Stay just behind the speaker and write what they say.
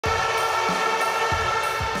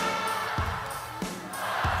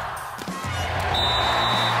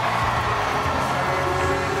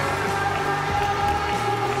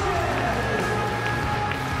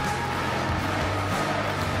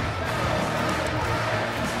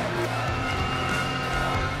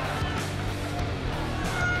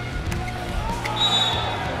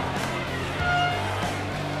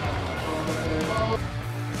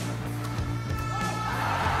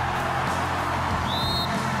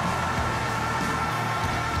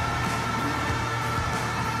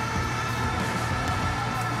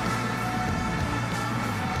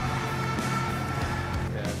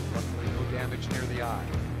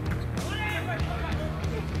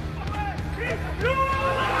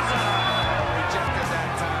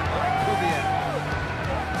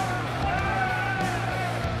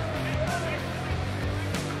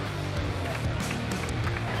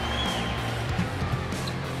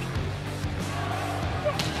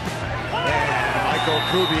Michal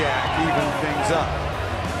Kubiak even things up.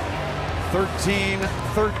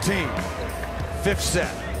 13-13. Fifth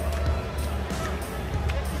set.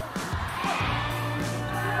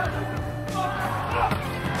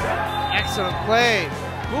 Excellent play.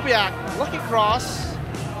 Kubiak lucky cross,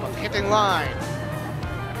 but hitting line.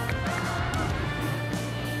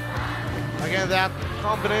 Again, that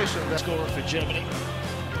combination. That scorer for Germany.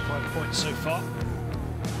 5 points so far.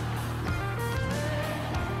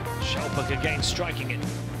 Schalpuk again striking it.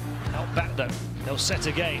 Out back though. They'll set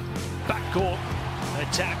again. Backcourt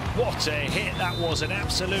attack. What a hit that was. An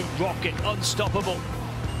absolute rocket. Unstoppable.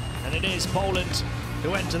 And it is Poland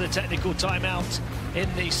who enter the technical timeout in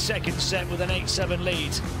the second set with an 8-7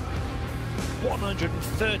 lead.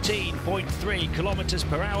 113.3 kilometers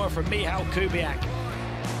per hour from Michal Kubiak.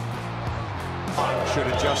 Should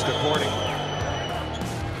adjust accordingly.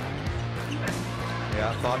 Yeah,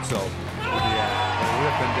 I thought so. Kubiak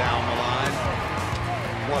ripping down the line.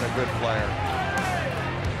 What a good player.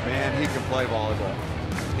 Man, he can play volleyball.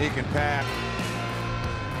 He can pass.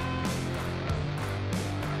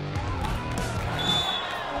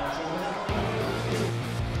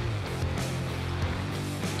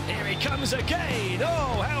 Here he comes again.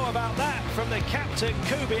 Oh, how about that from the captain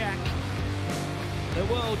Kubiak? The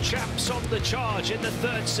world champs on the charge in the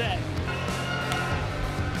third set.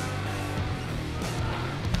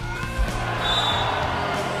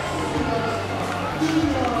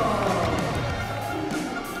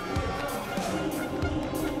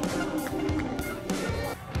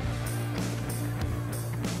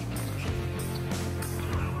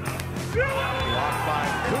 Blocked by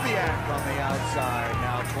Kubiak on the outside,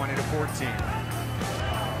 now 20-14.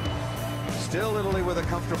 Still Italy with a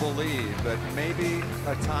comfortable lead, but maybe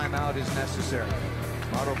a timeout is necessary.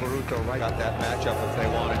 Mauro Baruto right got that matchup if they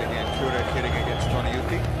wanted again. Kubiak hitting against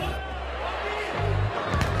Toniyuki.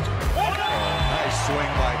 Oh, nice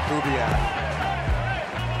swing by Kubiak.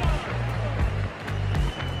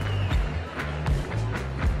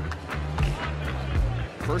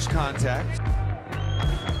 First contact.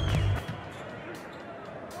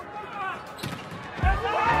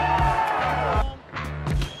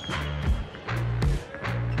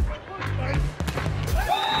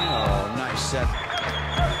 Set.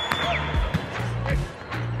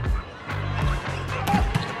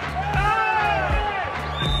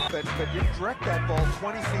 But you direct that ball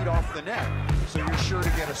 20 feet off the net, so you're sure to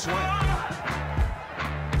get a swing.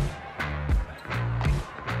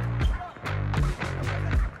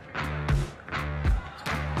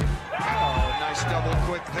 Oh, nice double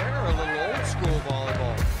quick there, a little old school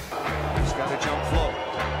volleyball. He's got a jump float.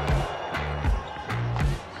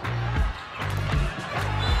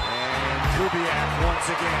 Kubiak once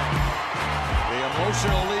again, the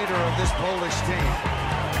emotional leader of this Polish team.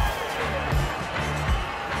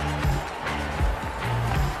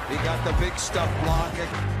 He got the big stuff blocking.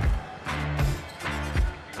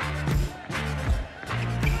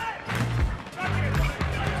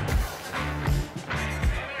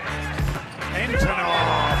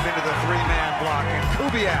 Antonov into the three-man block, and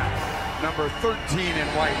Kubiak, number 13 in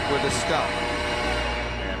white with the stuff.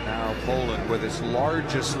 Poland with its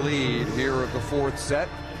largest lead here of the fourth set.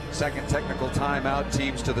 Second technical timeout,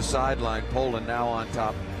 teams to the sideline. Poland now on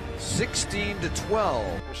top,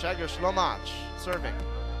 16-12. Michal serving.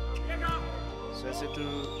 Says it to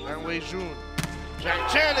Wang Weijun. Zhang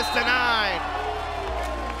Chen is denied.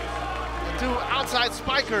 The two outside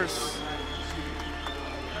spikers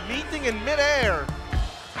meeting in midair.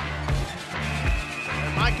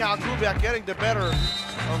 And Michal Kubiak getting the better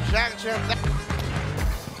of Zhang Chen.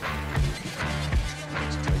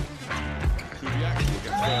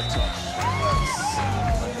 Third touch.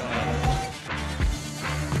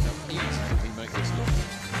 Easy did he make this look.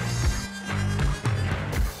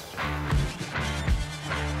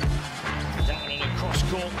 Down in a cross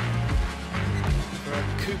court for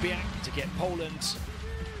Kubiak to get Poland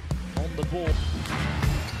on the ball.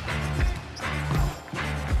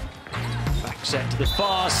 Back set to the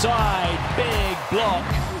far side, big block.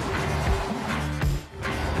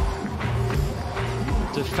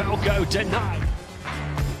 To Falco denied.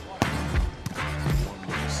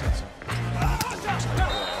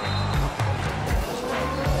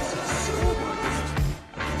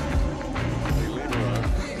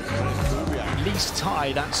 Least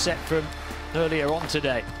tie that set from earlier on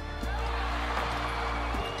today.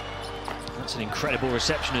 That's an incredible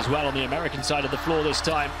reception as well on the American side of the floor this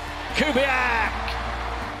time. Kubiak!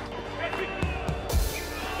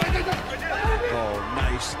 Oh,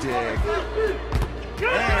 nice dig.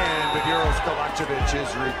 And Viduros Kovacevic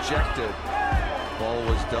is rejected. Ball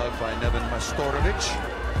was dug by Neven Mastorovic.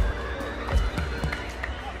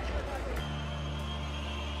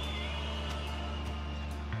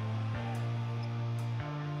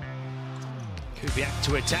 Kubiak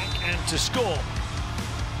to attack and to score.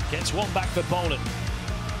 Gets one back for Poland.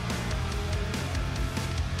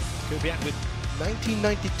 Kubiak with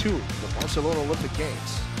 1992, the Barcelona Olympic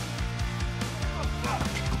Games.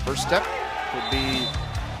 First step would be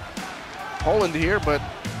Poland here, but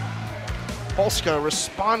Polska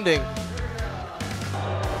responding.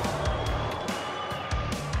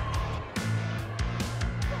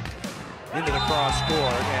 Into the cross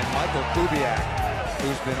court, and Michal Kubiak,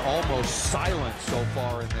 who's been almost silent so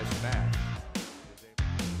far in this match.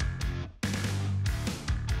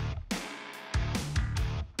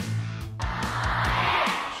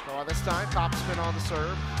 So this time, top spin on the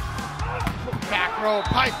serve. Back row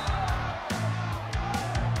pipe.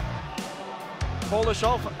 Polish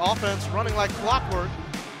offense running like clockwork.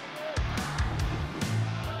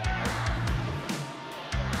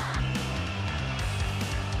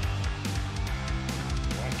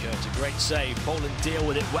 It's a great save. Poland deal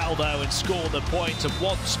with it well though and score the point. And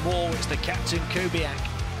once more, it's the captain Kubiak.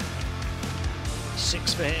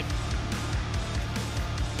 6 for him.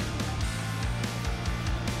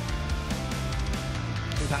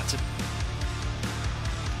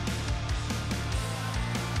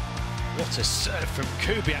 What a serve from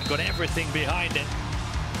Kubiak, got everything behind it.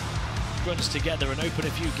 Runs together and open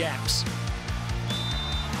a few gaps.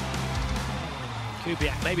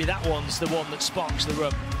 Kubiak, maybe that one's the one that sparks the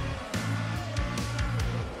run.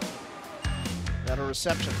 Better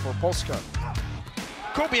reception for Polska.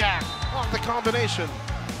 Kubiak on the combination.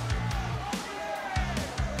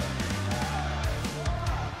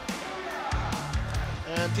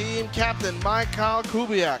 And team captain Michal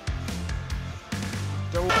Kubiak.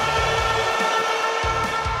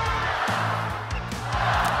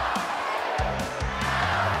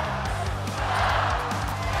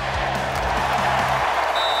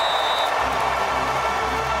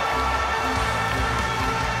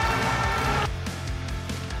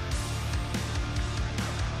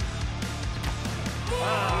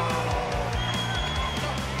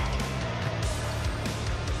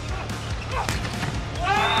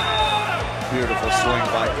 Beautiful swing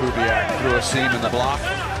by Kubiak through a seam in the block.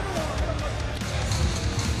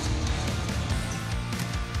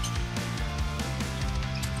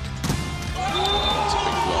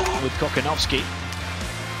 With Kokonowski.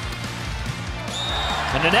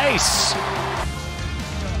 And an ace!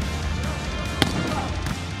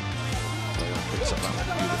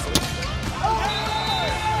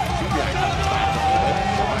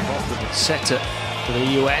 Setter for the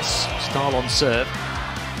US, Stahl on serve.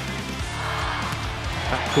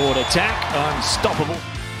 Backcourt attack, unstoppable.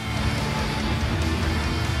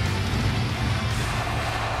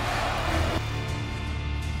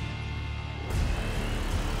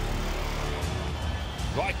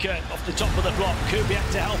 Riker off the top of the block,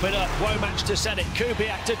 Kubiak to help it up, Womack to set it,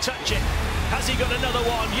 Kubiak to touch it. Has he got another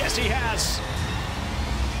one? Yes, he has.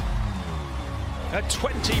 A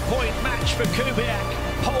 20-point match for Kubiak.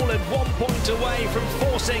 Poland 1 point away from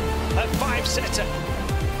forcing a 5-setter.